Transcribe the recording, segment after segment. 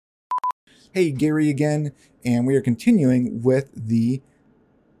Hey, Gary again, and we are continuing with the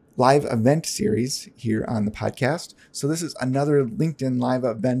live event series here on the podcast. So, this is another LinkedIn live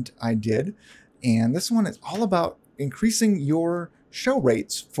event I did, and this one is all about increasing your show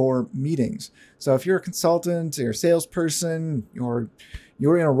rates for meetings. So, if you're a consultant or a salesperson, or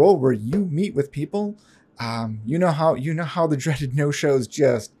you're in a role where you meet with people, you know how the dreaded no shows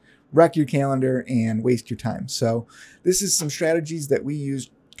just wreck your calendar and waste your time. So, this is some strategies that we use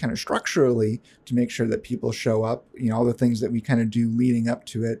kind of structurally to make sure that people show up, all the things that we kind of do leading up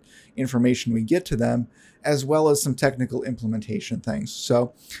to it, information we get to them, as well as some technical implementation things.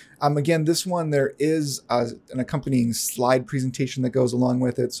 So, again, this one, there is an accompanying slide presentation that goes along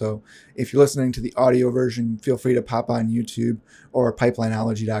with it. So, if you're listening to the audio version, feel free to pop on YouTube or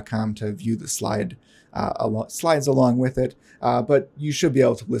pipelineology.com to view the slides along with it. But you should be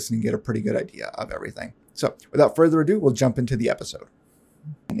able to listen and get a pretty good idea of everything. So, without further ado, we'll jump into the episode.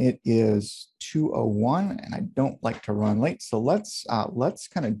 And it is 2:01, and I don't like to run late. So let's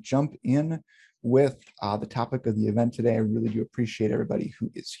kind of jump in with the topic of the event today. I really do appreciate everybody who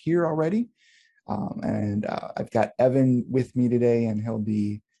is here already. And I've got Evan with me today, and he'll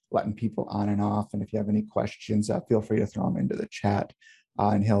be letting people on and off. And if you have any questions, feel free to throw them into the chat,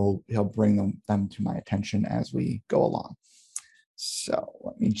 and he'll bring them to my attention as we go along. So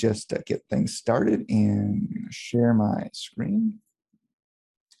let me just get things started and share my screen.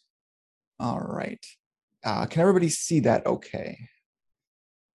 All right. Can everybody see that okay?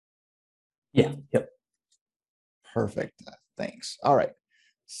 Yeah. Yep. Perfect. Thanks. All right.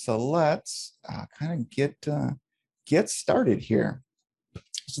 So let's kind of get started here.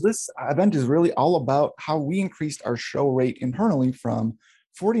 So this event is really all about how we increased our show rate internally from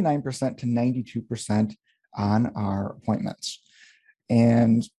 49% to 92% on our appointments.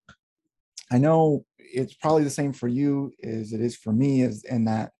 And I know it's probably the same for you as it is for me, is in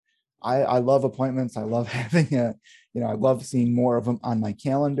that I love appointments. I love having I love seeing more of them on my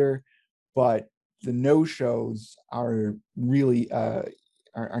calendar, but the no-shows are really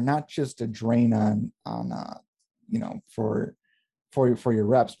are not just a drain for your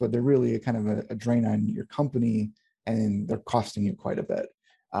reps, but they're really a kind of a drain on your company, and they're costing you quite a bit.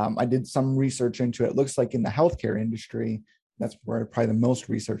 I did some research into it. It looks like in the healthcare industry, that's where probably the most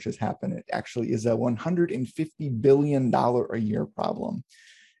research has happened. It actually is a $150 billion a year problem,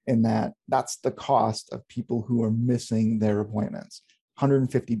 in that's the cost of people who are missing their appointments.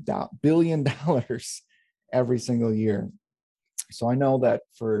 $150 billion every single year. So I know that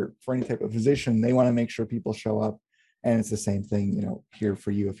for any type of physician, they want to make sure people show up. And it's the same thing, here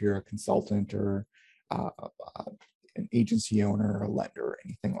for you if you're a consultant or uh, uh, an agency owner or a lender or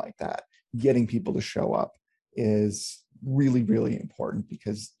anything like that. Getting people to show up is really, really important,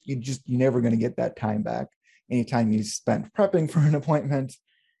 because you're never going to get that time back. Anytime you spent prepping for an appointment,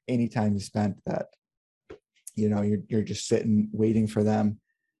 anytime you spent that, you're just sitting waiting for them.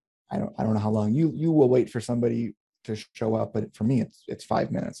 I don't know how long you will wait for somebody to show up, but for me, it's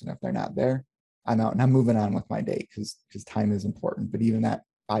 5 minutes, and if they're not there, I'm out and I'm moving on with my day, because time is important. But even that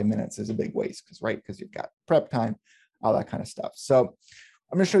 5 minutes is a big waste, because you've got prep time, all that kind of stuff. So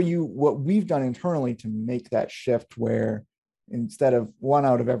I'm going to show you what we've done internally to make that shift, where instead of 1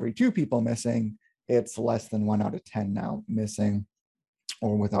 out of every 2 people missing, it's less than 1 out of 10 now missing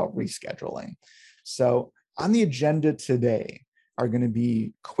or without rescheduling. So on the agenda today are going to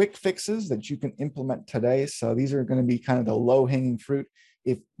be quick fixes that you can implement today. So these are going to be kind of the low hanging fruit.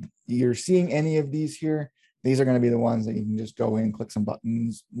 If you're seeing any of these here, these are going to be the ones that you can just go in, click some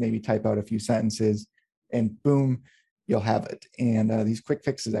buttons, maybe type out a few sentences, and boom, you'll have it. And these quick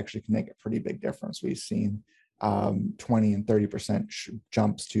fixes actually can make a pretty big difference. We've seen 20 and 30%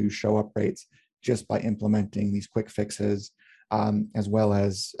 jumps to show up rates just by implementing these quick fixes, as well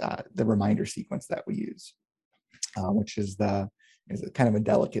as the reminder sequence that we use, which is kind of a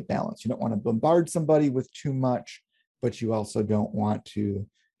delicate balance. You don't want to bombard somebody with too much, but you also don't want to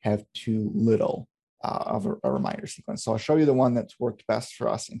have too little of a reminder sequence. So I'll show you the one that's worked best for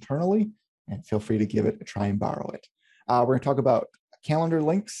us internally, and feel free to give it a try and borrow it. We're going to talk about calendar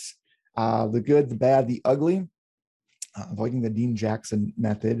links, the good, the bad, the ugly, avoiding the Dean Jackson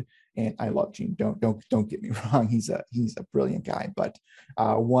method. And I love Gene. Don't get me wrong. He's a brilliant guy. But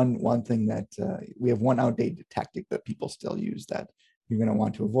one thing that we have one outdated tactic that people still use that you're going to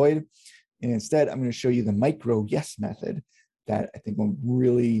want to avoid. And instead, I'm going to show you the micro yes method that I think will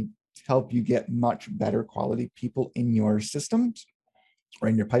really help you get much better quality people in your systems, or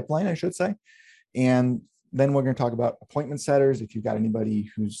in your pipeline, I should say. And then we're going to talk about appointment setters, if you've got anybody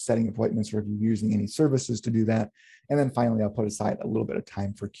who's setting appointments, or if you're using any services to do that. And then finally, I'll put aside a little bit of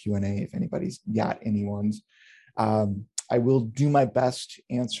time for Q&A if anybody's got any ones. I will do my best to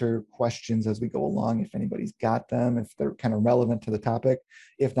answer questions as we go along if anybody's got them, if they're kind of relevant to the topic.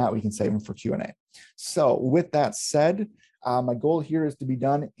 If not, we can save them for Q&A. So with that said, my goal here is to be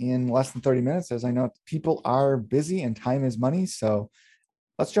done in less than 30 minutes, as I know people are busy and time is money. So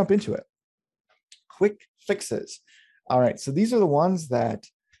let's jump into it. Quick fixes. All right, so these are the ones that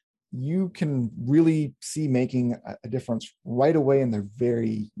you can really see making a difference right away, and they're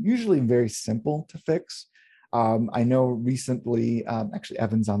usually very simple to fix. I know recently, actually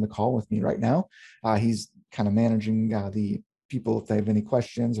Evan's on the call with me right now. He's kind of managing the people if they have any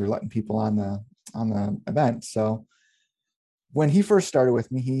questions or letting people on the event. So when he first started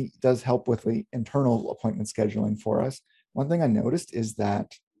with me, he does help with the internal appointment scheduling for us. One thing I noticed is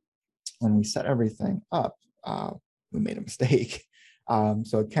that when we set everything up, we made a mistake.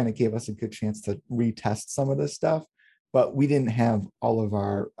 So it kind of gave us a good chance to retest some of this stuff, but we didn't have all of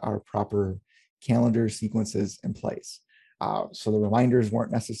our proper calendar sequences in place. So the reminders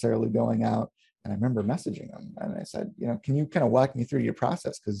weren't necessarily going out. And I remember messaging them and I said, can you kind of walk me through your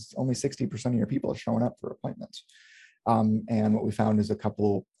process? Because only 60% of your people are showing up for appointments. And what we found is a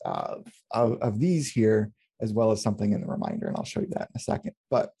couple of these here, as well as something in the reminder. And I'll show you that in a second.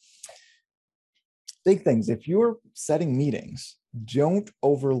 But big things, if you're setting meetings, don't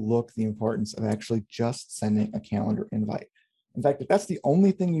overlook the importance of actually just sending a calendar invite. In fact, if that's the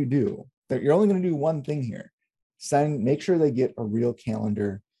only thing you do, that you're only going to do one thing here, make sure they get a real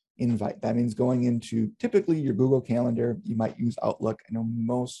calendar invite. That means going into typically your Google Calendar. You might use Outlook. I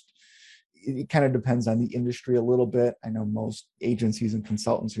know it kind of depends on the industry a little bit. I know most agencies and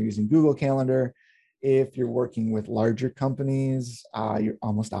consultants are using Google Calendar. If you're working with larger companies, you're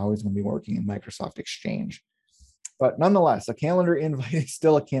almost always going to be working in Microsoft Exchange. But nonetheless, a calendar invite is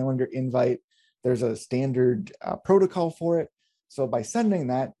still a calendar invite. There's a standard protocol for it. So by sending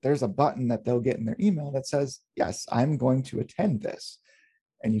that, there's a button that they'll get in their email that says, yes, I'm going to attend this.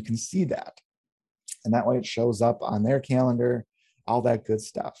 And you can see that. And that way it shows up on their calendar, all that good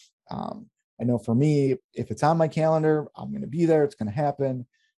stuff. I know for me, if it's on my calendar, I'm going to be there. It's going to happen.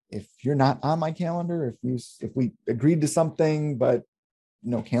 If you're not on my calendar, if we agreed to something, but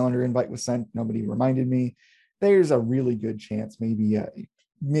no calendar invite was sent, nobody reminded me, there's a really good chance, maybe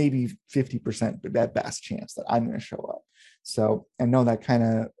 50% at best chance that I'm going to show up. So I know that kind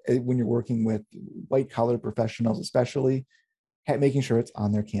of, when you're working with white collar professionals, especially, making sure it's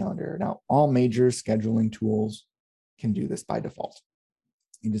on their calendar. Now, all major scheduling tools can do this by default.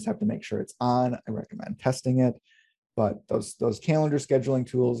 You just have to make sure it's on. I recommend testing it. But those calendar scheduling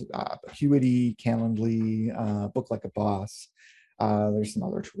tools, Acuity, Calendly, Book Like a Boss, there's some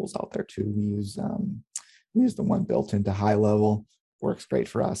other tools out there too. We use the one built into High Level, works great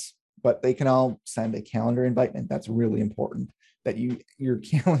for us. But they can all send a calendar invite, and that's really important that your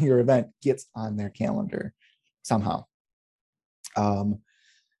event gets on their calendar somehow.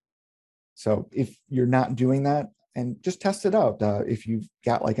 So if you're not doing that, and just test it out. If you've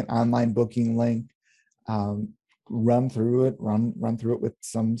got like an online booking link, run through it with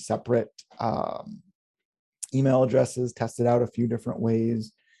some separate email addresses, test it out a few different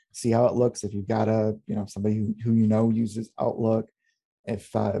ways, see how it looks. If you've got somebody who uses Outlook, if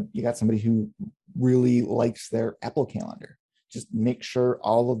you got somebody who really likes their Apple Calendar, just make sure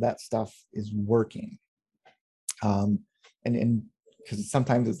all of that stuff is working. And because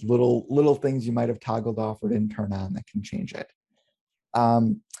sometimes it's little things you might have toggled off or didn't turn on that can change it.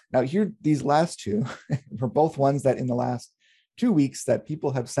 Now here, these last two were both ones that in the last 2 weeks that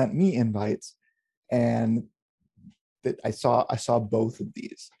people have sent me invites, and that I saw both of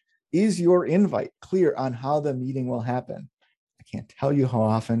these. Is your invite clear on how the meeting will happen? I can't tell you how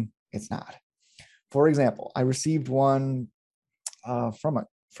often it's not. For example, I received one from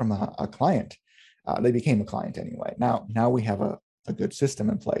a client. They became a client anyway. Now we have a good system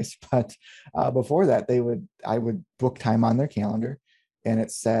in place, but before that, I would book time on their calendar, and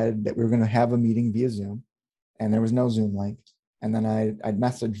it said that we were going to have a meeting via Zoom, and there was no Zoom link. And then I'd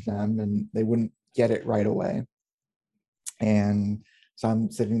message them, and they wouldn't get it right away. And so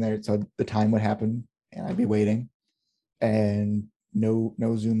I'm sitting there, so the time would happen, and I'd be waiting, and no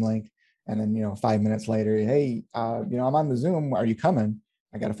Zoom link. And then 5 minutes later, hey, I'm on the Zoom. Are you coming?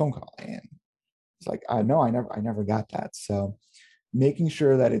 I got a phone call, and it's like, no, I never got that. So making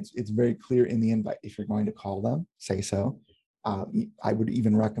sure that it's very clear in the invite. If you're going to call them, say so. I would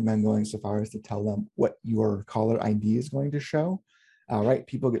even recommend going so far as to tell them what your caller ID is going to show. Right?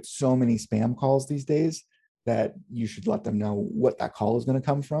 People get so many spam calls these days that you should let them know what that call is going to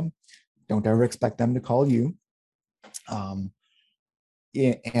come from. Don't ever expect them to call you. And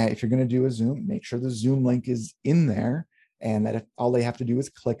if you're going to do a Zoom, make sure the Zoom link is in there, and that if all they have to do is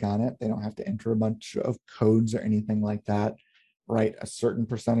click on it, they don't have to enter a bunch of codes or anything like that, right? A certain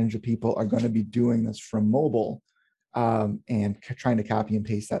percentage of people are going to be doing this from mobile, and trying to copy and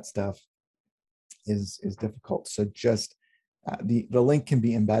paste that stuff is difficult. So just the link can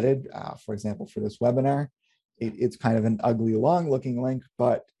be embedded. For example, for this webinar, it's kind of an ugly, long looking link,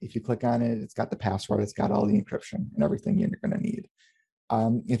 but if you click on it, it's got the password, it's got all the encryption and everything you're going to need.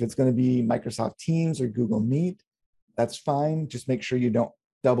 If it's going to be Microsoft Teams or Google Meet, that's fine. Just make sure you don't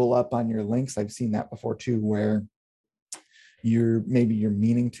double up on your links. I've seen that before too, where you're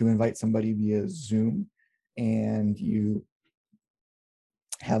meaning to invite somebody via Zoom and you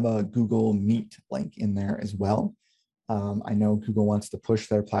have a Google Meet link in there as well. I know Google wants to push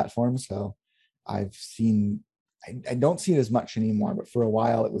their platform, so I've seen, I don't see it as much anymore, but for a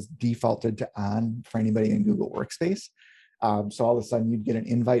while it was defaulted to on for anybody in Google Workspace. So all of a sudden you'd get an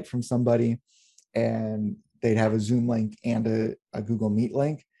invite from somebody and they'd have a Zoom link and a Google Meet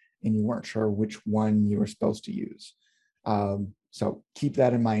link, and you weren't sure which one you were supposed to use. So keep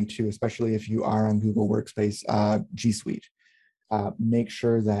that in mind too, especially if you are on Google Workspace, G Suite. Make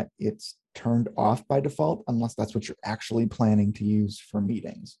sure that it's turned off by default, unless that's what you're actually planning to use for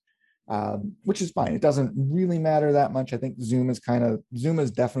meetings, which is fine. It doesn't really matter that much. I think Zoom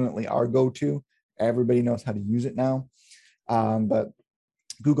is definitely our go-to. Everybody knows how to use it now, but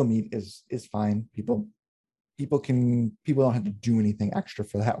Google Meet is fine. People don't have to do anything extra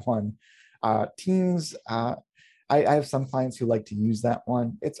for that one. Teams, I have some clients who like to use that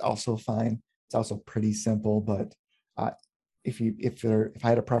one. It's also fine. It's also pretty simple, but if I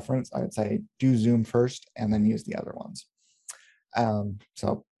had a preference, I would say do Zoom first and then use the other ones.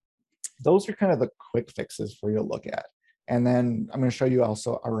 So those are kind of the quick fixes for you to look at. And then I'm going to show you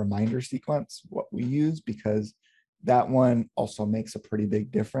also a reminder sequence, what we use, because that one also makes a pretty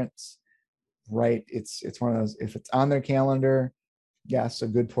big difference, right? It's one of those, if it's on their calendar, yes, a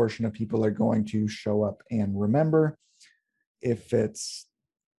good portion of people are going to show up and remember.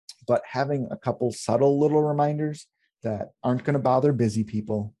 But having a couple subtle little reminders that aren't going to bother busy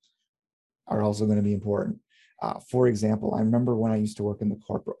people are also going to be important. For example, I remember when I used to work in the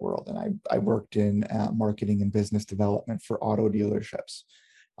corporate world, and I worked in marketing and business development for auto dealerships.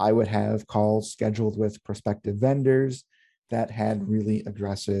 I would have calls scheduled with prospective vendors that had really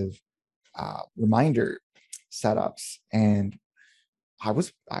aggressive reminder setups, and I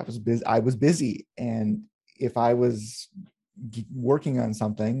was busy, and if I was working on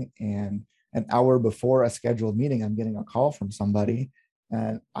something and an hour before a scheduled meeting, I'm getting a call from somebody,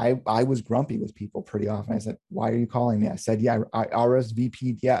 and I was grumpy with people pretty often. I said, "Why are you calling me?" I said, "Yeah, I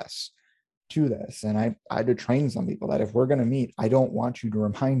RSVP'd yes to this," and I had to train some people that if we're going to meet, I don't want you to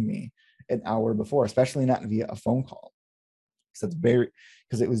remind me an hour before, especially not via a phone call,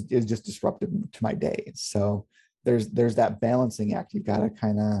 because it was just disruptive to my day. So there's that balancing act. You've got to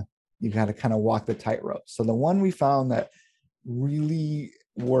kind of walk the tightrope. So the one we found that really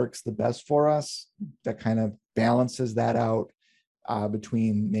works the best for us, that kind of balances that out,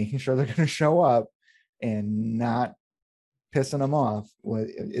 between making sure they're going to show up and not pissing them off,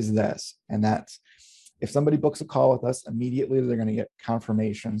 is this. And that's, if somebody books a call with us, immediately they're going to get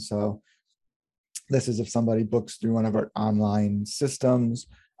confirmation. So this is if somebody books through one of our online systems,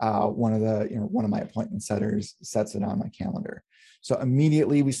 one of my appointment setters sets it on my calendar. So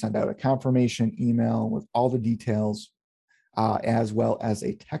immediately we send out a confirmation email with all the details, as well as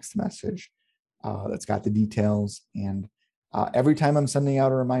a text message that's got the details. And every time I'm sending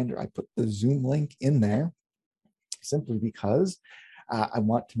out a reminder, I put the Zoom link in there, simply because I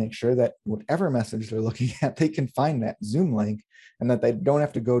want to make sure that whatever message they're looking at, they can find that Zoom link, and that they don't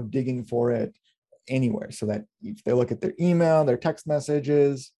have to go digging for it anywhere. So that if they look at their email, their text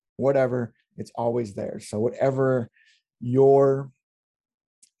messages, whatever, it's always there. So whatever your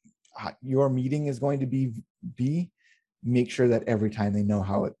meeting is going to be, make sure that every time they know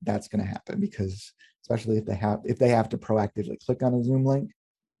how that's going to happen, because especially if they have to proactively click on a Zoom link,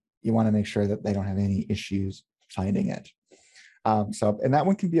 you want to make sure that they don't have any issues finding it. And that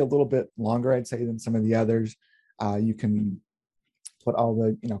one can be a little bit longer, I'd say, than some of the others. You can put all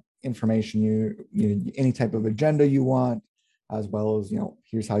the information any type of agenda you want, as well as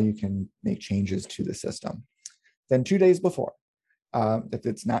here's how you can make changes to the system. Then 2 days before, if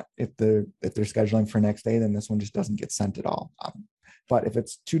they're scheduling for next day, then this one just doesn't get sent at all. But if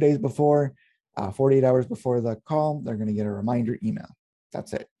it's 2 days before, 48 hours before the call, they're going to get a reminder email.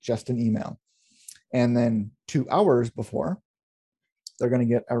 That's it, just an email. And then 2 hours before, they're going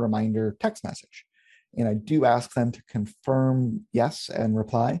to get a reminder text message. And I do ask them to confirm yes and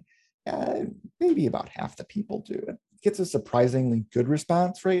reply. Maybe about half the people do. It gets a surprisingly good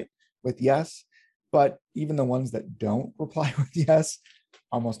response rate with yes, But even the ones that don't reply with yes,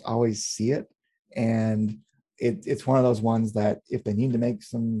 almost always see it. And it's one of those ones that if they need to make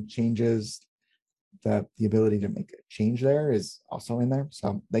some changes, the ability to make a change there is also in there.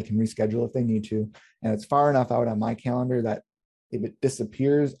 So they can reschedule if they need to. And it's far enough out on my calendar that if it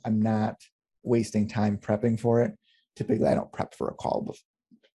disappears, I'm not wasting time prepping for it. Typically, I don't prep for a call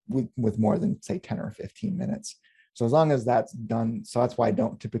with more than say 10 or 15 minutes. So as long as that's done, so that's why I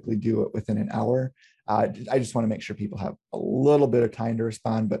don't typically do it within an hour. I just want to make sure people have a little bit of time to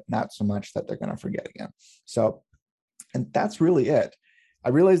respond, but not so much that they're going to forget again. So, and that's really it. I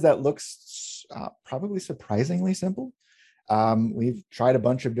realize that looks probably surprisingly simple. We've tried a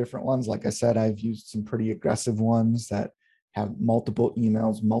bunch of different ones. Like I said, I've used some pretty aggressive ones that have multiple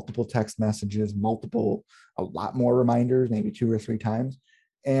emails, multiple text messages, a lot more reminders, maybe 2 or 3 times.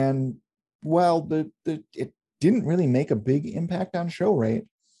 And well, it didn't really make a big impact on show rate,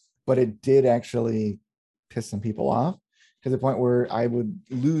 but it did actually piss some people off to the point where I would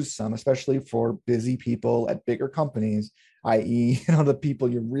lose some, especially for busy people at bigger companies, i.e., the people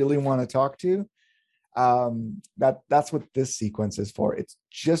you really want to talk to. That's what this sequence is for. It's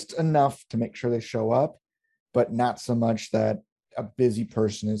just enough to make sure they show up, but not so much that a busy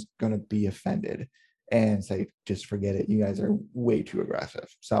person is going to be offended and say, just forget it. You guys are way too aggressive.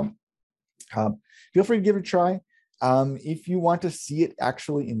 So feel free to give it a try. If you want to see it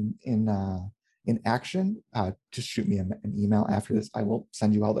actually in action, just shoot me an email after this. I will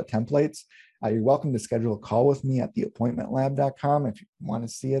send you all the templates. You're welcome to schedule a call with me at theappointmentlab.com if you want to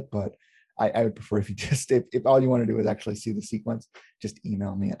see it, but I would prefer if you just, if all you want to do is actually see the sequence, just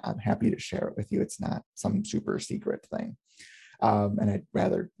email me and I'm happy to share it with you. It's not some super secret thing. And I'd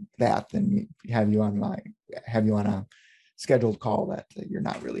rather that than have you on a scheduled call that you're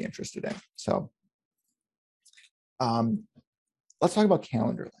not really interested in. So let's talk about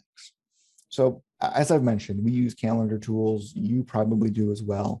calendar links. So as I've mentioned, we use calendar tools. You probably do as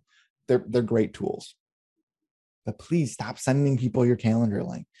well. They're great tools, but please stop sending people your calendar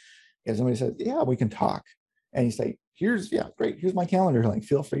link. If somebody says, yeah, we can talk, and you say, great, here's my calendar link,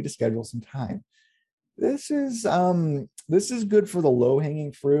 feel free to schedule some time. This is good for the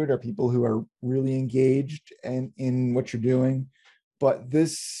low-hanging fruit, or people who are really engaged in what you're doing. But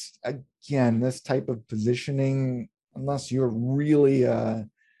this type of positioning, unless you're really a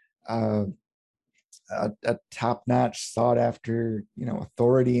top-notch, sought-after,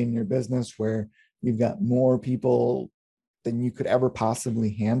 authority in your business, where you've got more people than you could ever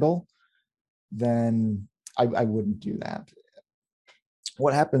possibly handle, then I wouldn't do that.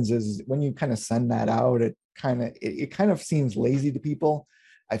 What happens is when you kind of send that out, it kind of seems lazy to people.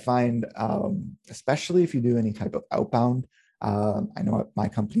 I find, especially if you do any type of outbound. I know at my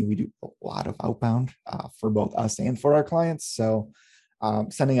company, we do a lot of outbound for both us and for our clients. So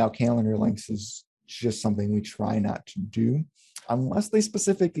sending out calendar links is just something we try not to do unless they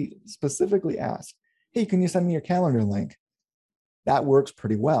specifically ask, hey, can you send me your calendar link? That works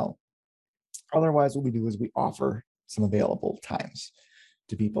pretty well. Otherwise, what we do is we offer some available times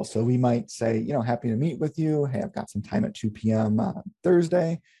to people. So we might say, happy to meet with you. Hey, I've got some time at 2 p.m.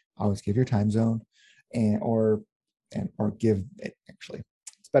 Thursday. Always give your time zone, or give it. Actually,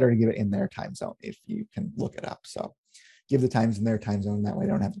 it's better to give it in their time zone if you can look it up. So give the times in their time zone. That way,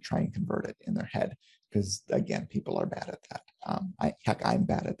 they don't have to try and convert it in their head, because again, people are bad at that. I'm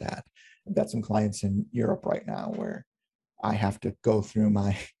bad at that. I've got some clients in Europe right now where I have to go through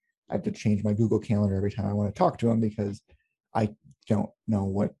I have to change my Google Calendar every time I want to talk to them, because I don't know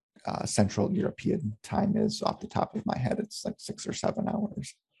what Central European time is off the top of my head. It's like 6 or 7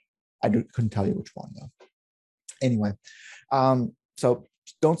 hours. Couldn't tell you which one though. Anyway, so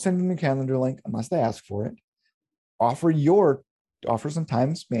don't send them a calendar link unless they ask for it. Offer some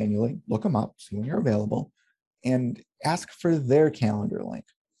times manually, look them up, see when you're available, and ask for their calendar link.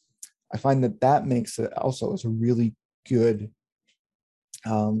 I find that makes it also as a really good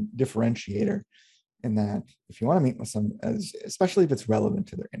differentiator, in that if you want to meet with some, especially if it's relevant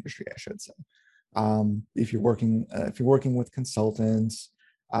to their industry, I should say. If you're working with consultants,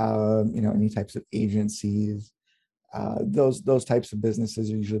 any types of agencies, those types of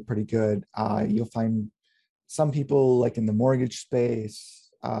businesses are usually pretty good. You'll find some people, like in the mortgage space,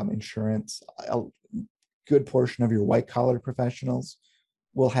 insurance, a good portion of your white collar professionals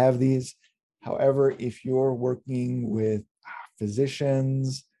will have these. However, if you're working with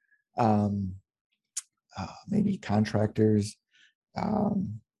physicians, maybe contractors,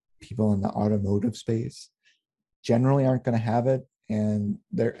 people in the automotive space, generally aren't going to have it, and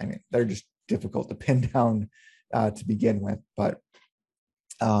they're just difficult to pin down to begin with. But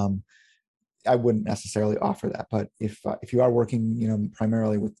I wouldn't necessarily offer that. But if you are working,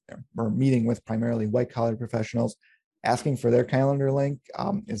 primarily with or meeting with primarily white collar professionals, asking for their calendar link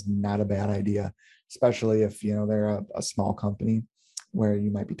is not a bad idea, especially if they're a small company where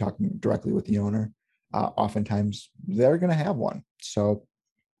you might be talking directly with the owner. Oftentimes they're going to have one. So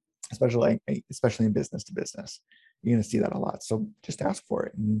especially in business to business, you're going to see that a lot. So just ask for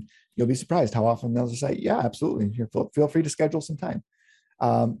it, and you'll be surprised how often they'll just say, "Yeah, absolutely. Here, feel free to schedule some time."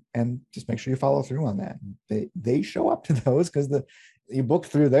 And just make sure you follow through on that. They show up to those because you book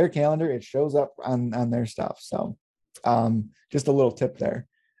through their calendar, it shows up on their stuff. So just a little tip there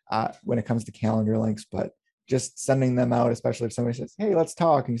when it comes to calendar links, but just sending them out, especially if somebody says, "Hey, let's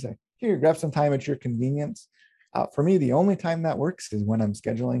talk," and you say, "Here, grab some time at your convenience." For me, the only time that works is when I'm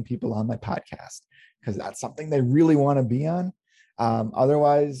scheduling people on my podcast, because that's something they really want to be on.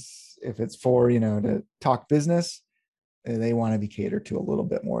 Otherwise, if it's for to talk business, they want to be catered to a little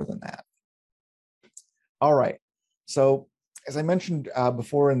bit more than that. All right. So as I mentioned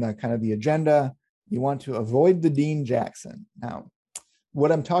before in the kind of the agenda, you want to avoid the Dean Jackson. Now,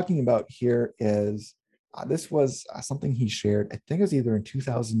 what I'm talking about here is this was something he shared. I think it was either in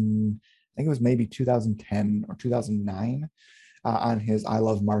 2000, I think it was maybe 2010 or 2009 on his I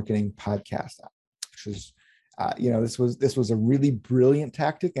Love Marketing podcast, which was, this was a really brilliant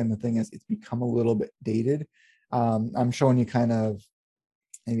tactic. And the thing is, it's become a little bit dated. I'm showing you kind of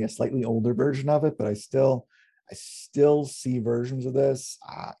maybe a slightly older version of it, but I still see versions of this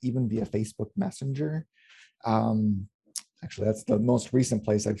even via Facebook Messenger. Actually, that's the most recent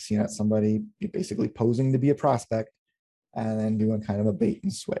place I've seen it. Somebody basically posing to be a prospect and then doing kind of a bait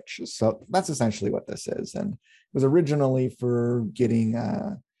and switch. So that's essentially what this is. And it was originally for getting,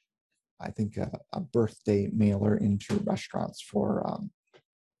 I think, a birthday mailer into restaurants for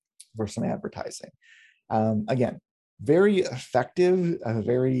some advertising. Again, very effective,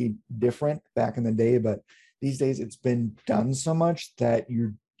 very different back in the day, but these days it's been done so much that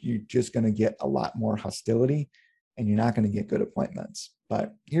you're just going to get a lot more hostility, and you're not going to get good appointments.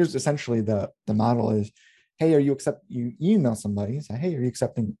 But here's essentially the model is, hey, you email somebody, say, hey, are you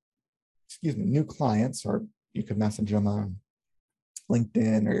accepting, new clients? Or you could message them on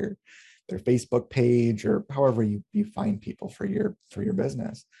LinkedIn or their Facebook page, or however you find people for your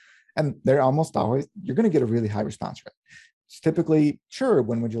business. And they're almost always, you're going to get a really high response rate. It's typically, sure,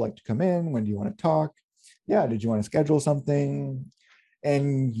 when would you like to come in? When do you want to talk? Yeah, did you want to schedule something?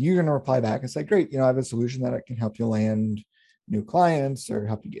 And you're going to reply back and say, great, I have a solution that I can help you land new clients or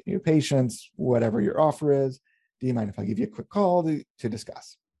help you get new patients, whatever your offer is. Do you mind if I give you a quick call to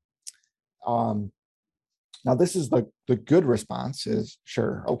discuss? Now, this is the good response is,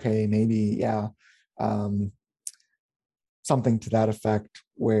 sure, okay, maybe, yeah. Something to that effect,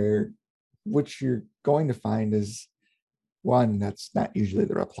 where what you're going to find is, one, that's not usually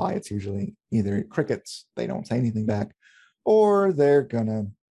the reply. It's usually either crickets, they don't say anything back, or they're gonna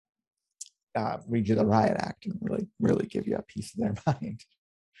read you the riot act and really give you a piece of their mind.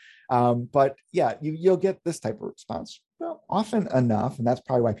 But yeah, you'll get this type of response often enough, and that's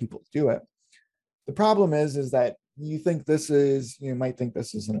probably why people do it. The problem is that you might think this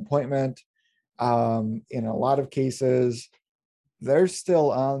is an appointment. In a lot of cases, they're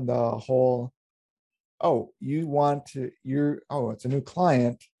still on the whole, oh, it's a new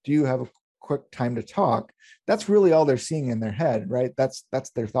client. Do you have a quick time to talk? That's really all they're seeing in their head, right? That's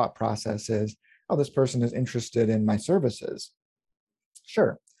their thought process is, oh, this person is interested in my services.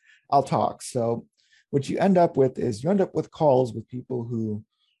 Sure, I'll talk. So what you end up with is calls with people who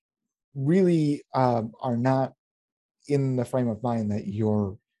really are not in the frame of mind that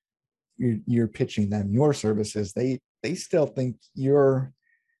you're pitching them your services. They still think you're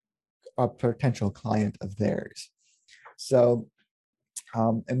a potential client of theirs. So,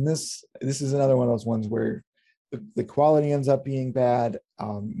 and this is another one of those ones where the quality ends up being bad.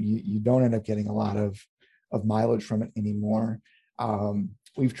 You don't end up getting a lot of mileage from it anymore.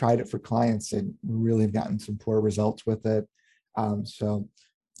 We've tried it for clients and really have gotten some poor results with it. So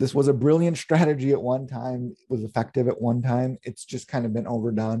this was a brilliant strategy at one time. It was effective at one time. It's just kind of been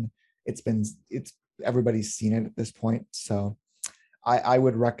overdone. It's everybody's seen it at this point. So I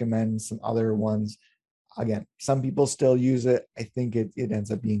would recommend some other ones. Again, some people still use it. I think it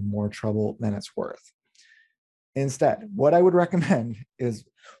ends up being more trouble than it's worth. Instead, what I would recommend is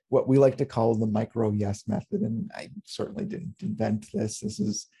what we like to call the micro yes method. And I certainly didn't invent this. This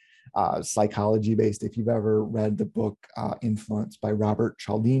is psychology based. If you've ever read the book Influence by Robert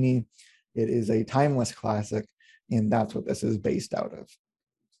Cialdini, it is a timeless classic. And that's what this is based out of.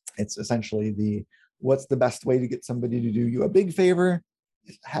 It's essentially what's the best way to get somebody to do you a big favor?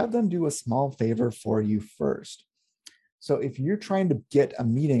 Is have them do a small favor for you first. So if you're trying to get a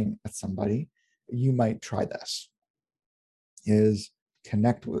meeting with somebody, you might try this, is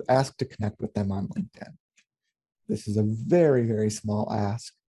ask to connect with them on LinkedIn. This is a very, very small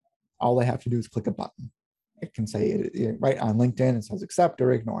ask. All they have to do is click a button. It can say right on LinkedIn, it says accept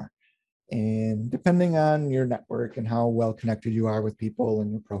or ignore. And depending on your network and how well connected you are with people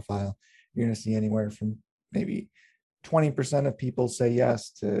in your profile, you're going to see anywhere from maybe 20% of people say yes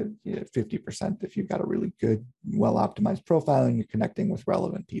to 50% if you've got a really good, well optimized profile and you're connecting with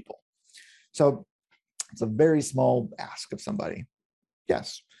relevant people. So it's a very small ask of somebody.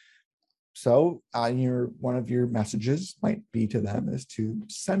 Yes. So one of your messages might be to them is to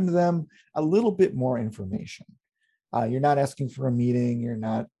send them a little bit more information. You're not asking for a meeting. You're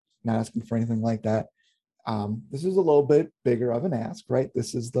not asking for anything like that. This is a little bit bigger of an ask, right?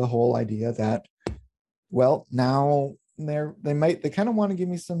 This is the whole idea that, well, now they kind of want to give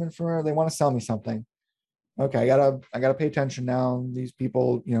me some information. They want to sell me something. Okay, I gotta pay attention now. These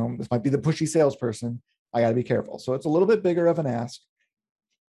people, this might be the pushy salesperson. I gotta be careful. So it's a little bit bigger of an ask,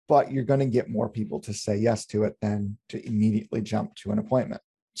 but you're going to get more people to say yes to it than to immediately jump to an appointment.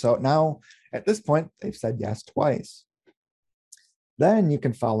 So now at this point, they've said yes twice. Then you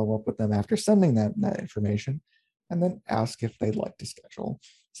can follow up with them after sending that information and then ask if they'd like to schedule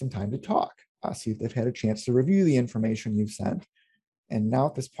some time to talk. See if they've had a chance to review the information you've sent. And now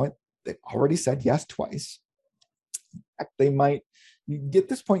at this point, they've already said yes twice. Get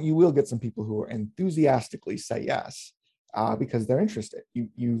this point, you will get some people who are enthusiastically say yes because they're interested.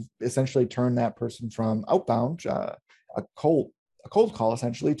 You've essentially turned that person from outbound, a cold call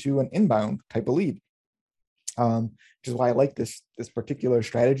essentially, to an inbound type of lead. Which is why I like this particular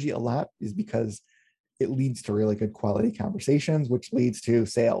strategy a lot, is because it leads to really good quality conversations, which leads to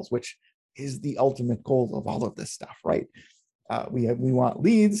sales, which is the ultimate goal of all of this stuff, right? We want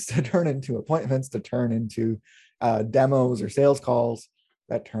leads to turn into appointments, to turn into demos or sales calls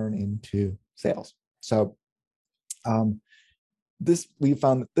that turn into sales. So we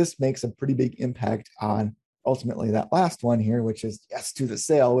found that this makes a pretty big impact on ultimately that last one here, which is yes to the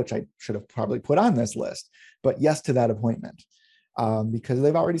sale, which I should have probably put on this list, but yes to that appointment. Because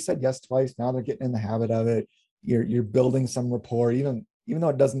they've already said yes twice. Now they're getting in the habit of it. You're building some rapport, even though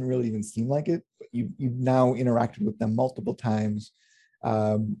it doesn't really even seem like it, but you've now interacted with them multiple times.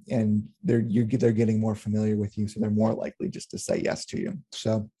 And they're getting more familiar with you, so they're more likely just to say yes to you.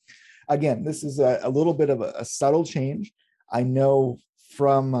 So again, this is a little bit of a subtle change. I know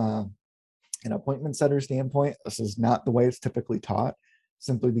from an appointment setter standpoint, this is not the way it's typically taught,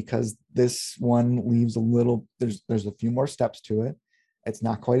 simply because this one leaves there's a few more steps to it. It's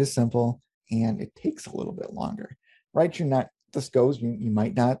not quite as simple, and it takes a little bit longer, right? You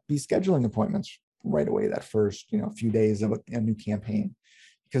might not be scheduling appointments right away that first few days of a new campaign,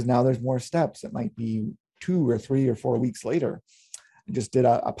 because now there's more steps. It might be 2 or 3 or 4 weeks later. I just did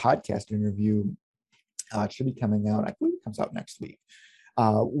a podcast interview. It should be coming out, I believe it comes out next week,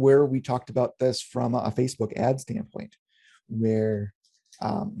 where we talked about this from a Facebook ad standpoint, where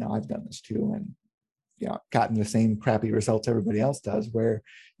now I've done this too, and gotten the same crappy results everybody else does, where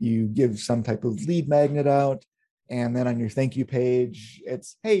you give some type of lead magnet out, and then on your thank you page,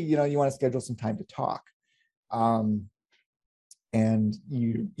 it's, hey, you want to schedule some time to talk. And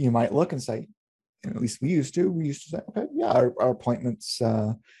you might look and say, and at least we used to say, okay, yeah, our appointments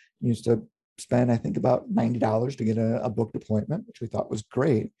used to spend, I think, about $90 to get a booked appointment, which we thought was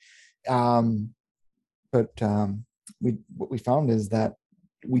great. But what we found is that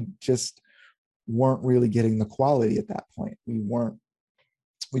we just weren't really getting the quality at that point.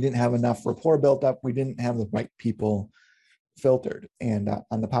 We didn't have enough rapport built up. We didn't have the right people filtered. And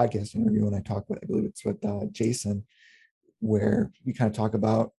on the podcast interview, when I believe it's with Jason, where we kind of talk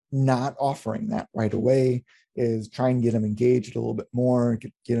about not offering that right away, is try and get them engaged a little bit more,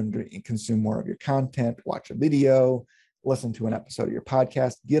 get them to consume more of your content, watch a video, listen to an episode of your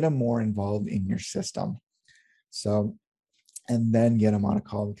podcast, get them more involved in your system. So, and then get them on a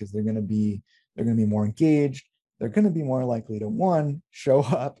call, because they're going to be more engaged. They're going to be more likely to show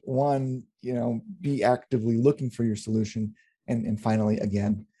up, be actively looking for your solution, and finally,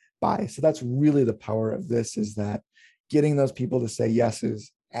 again, buy. So that's really the power of this, is that getting those people to say yes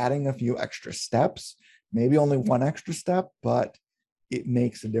is adding a few extra steps, maybe only one extra step, but it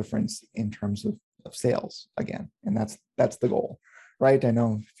makes a difference in terms of sales again. And that's the goal, right? I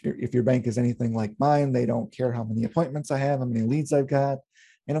know if your bank is anything like mine, they don't care how many appointments I have, how many leads I've got.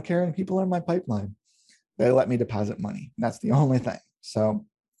 They don't care how many people are in my pipeline. They let me deposit money. That's the only thing. So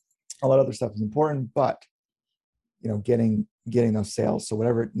a lot of other stuff is important, but getting those sales. So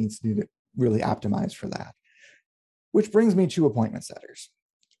whatever it needs to do to really optimize for that. Which brings me to appointment setters.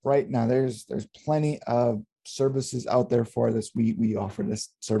 Right now, there's plenty of services out there for this. We offer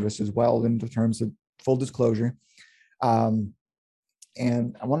this service as well in terms of full disclosure. And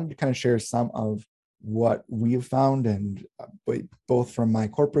I wanted to kind of share some of what we have found, and both from my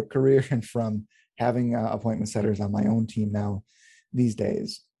corporate career and from having appointment setters on my own team now these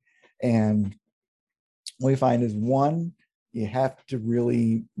days. And what we find is, one, you have to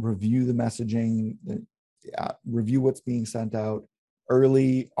really review the messaging, review what's being sent out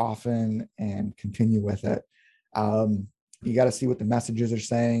early, often, and continue with it. You got to see what the messages are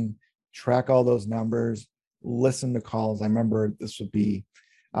saying, track all those numbers, listen to calls. I remember this would be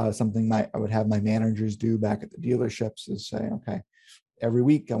something I would have my managers do back at the dealerships, is say, okay, every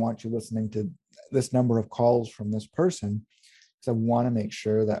week I want you listening to this number of calls from this person, because I want to make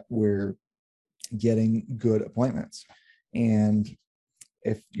sure that we're getting good appointments. And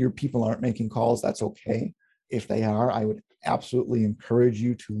if your people aren't making calls, that's okay. If they are, I would absolutely encourage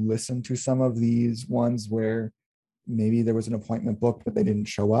you to listen to some of these ones where maybe there was an appointment booked, but they didn't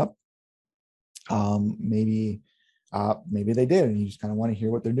show up. Maybe they did, and you just kind of want to hear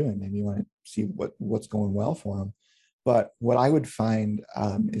what they're doing. Maybe you want to see what's going well for them. But what I would find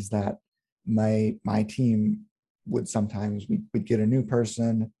is that my team would sometimes, we'd get a new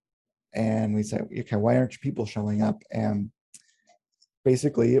person and we'd say, okay, why aren't your people showing up? And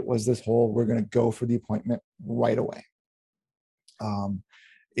basically it was this whole, we're going to go for the appointment right away.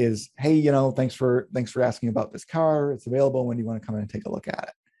 Is, hey, thanks for asking about this car. It's available. When do you want to come in and take a look at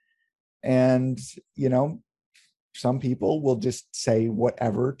it? And, some people will just say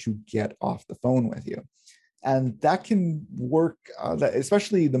whatever to get off the phone with you. And that can work,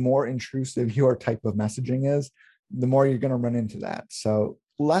 especially the more intrusive your type of messaging is, the more you're going to run into that. So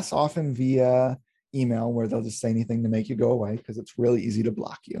less often via email, where they'll just say anything to make you go away, because it's really easy to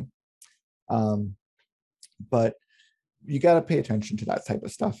block you. But you got to pay attention to that type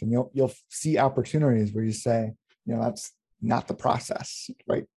of stuff, and you'll see opportunities where you say, that's not the process,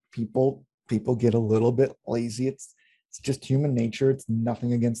 right? People get a little bit lazy. It's just human nature. It's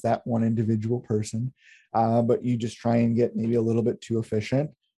nothing against that one individual person, but you just try and get maybe a little bit too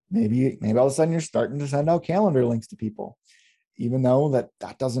efficient. Maybe all of a sudden you're starting to send out calendar links to people, even though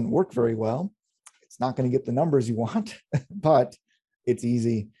that doesn't work very well. It's not going to get the numbers you want, but it's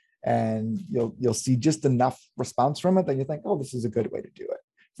easy, and you'll see just enough response from it that you think, oh, this is a good way to do it,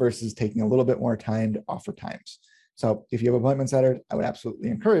 versus taking a little bit more time to offer times. So if you have appointment setters, I would absolutely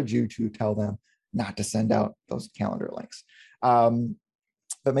encourage you to tell them not to send out those calendar links.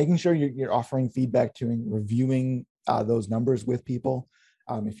 But making sure you're offering feedback to and reviewing those numbers with people.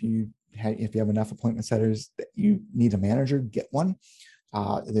 If you have enough appointment setters that you need a manager, get one.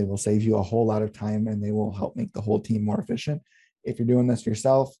 They will save you a whole lot of time, and they will help make the whole team more efficient. If you're doing this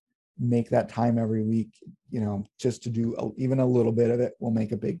yourself, make that time every week, just to do even a little bit of it will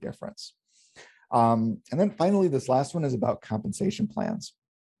make a big difference. And then finally, this last one is about compensation plans.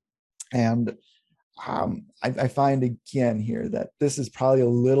 And I find again here that this is probably a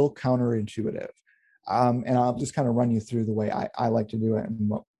little counterintuitive. And I'll just kind of run you through the way I like to do it, and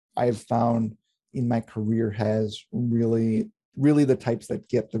what I've found in my career has really the types that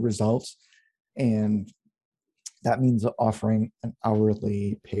get the results. And that means offering an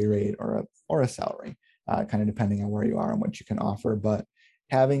hourly pay rate or a salary, kind of depending on where you are and what you can offer. But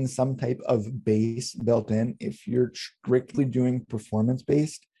having some type of base built in. If you're strictly doing performance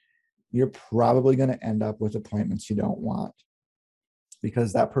based, you're probably going to end up with appointments you don't want,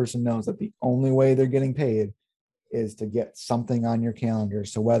 because that person knows that the only way they're getting paid is to get something on your calendar.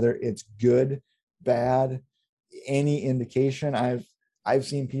 So whether it's good, bad, any indication, I've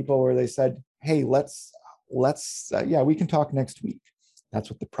seen people where they said, hey, let's we can talk next week. That's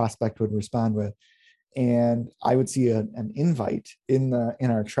what the prospect would respond with. And I would see an invite in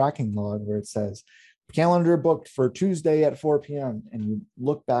our tracking log where it says calendar booked for Tuesday at 4 p.m. And you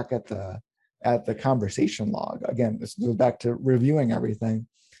look back at the conversation log. Again, this goes back to reviewing everything.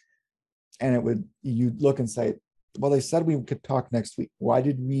 And you'd look and say, well, they said we could talk next week. Why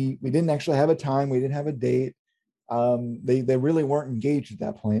did we didn't actually have a time. We didn't have a date. They really weren't engaged at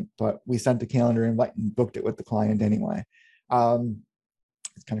that point, but we sent a calendar invite and booked it with the client anyway.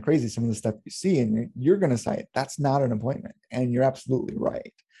 It's kind of crazy, some of the stuff you see, and you're going to say that's not an appointment, and you're absolutely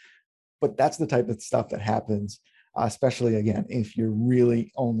right. But that's the type of stuff that happens, especially again, if you're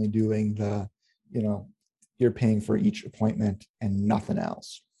really only doing you're paying for each appointment and nothing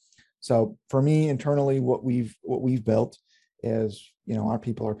else. So for me internally, what we've built is, our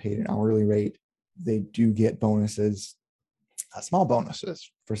people are paid an hourly rate. They do get bonuses, small bonuses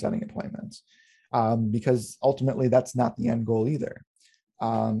for setting appointments, because ultimately that's not the end goal either.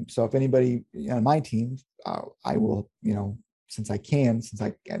 So if anybody on my team, I will, since I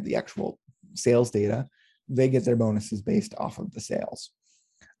have the actual sales data, they get their bonuses based off of the sales,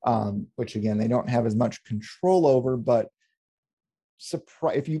 which again, they don't have as much control over, but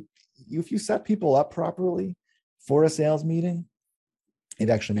if you set people up properly for a sales meeting, it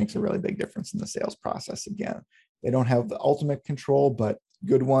actually makes a really big difference in the sales process. Again, they don't have the ultimate control, but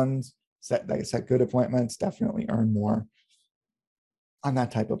good ones set good appointments definitely earn more on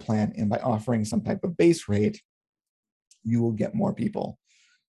that type of plan. And by offering some type of base rate, you will get more people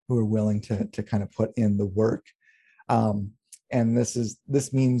who are willing to kind of put in the work. And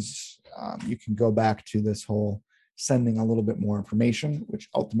this means you can go back to this whole sending a little bit more information, which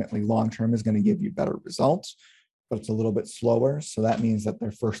ultimately long-term is going to give you better results, but it's a little bit slower. So that means that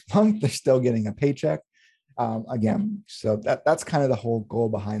their first month, they're still getting a paycheck. Again, so that's kind of the whole goal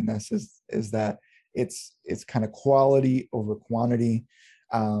behind this is that it's kind of quality over quantity.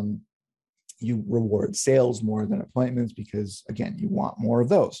 You reward sales more than appointments because, again, you want more of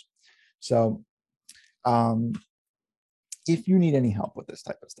those. So if you need any help with this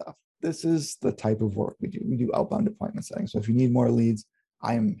type of stuff, this is the type of work we do. We do outbound appointment setting. So if you need more leads,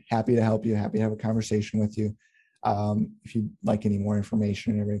 I am happy to help you, happy to have a conversation with you. If you'd like any more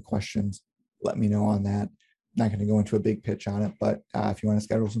information or any questions, let me know on that. I'm not going to go into a big pitch on it, but if you want to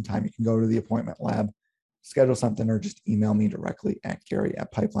schedule some time, you can go to the appointment lab, schedule something, or just email me directly at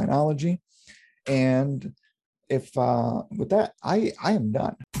Gary@Pipelineology. And if with that, I am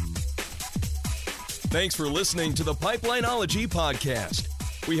done. Thanks for listening to the Pipelineology podcast.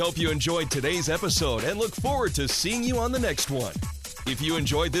 We hope you enjoyed today's episode and look forward to seeing you on the next one. If you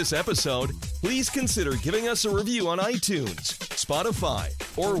enjoyed this episode, please consider giving us a review on iTunes, Spotify,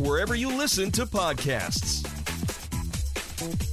 or wherever you listen to podcasts.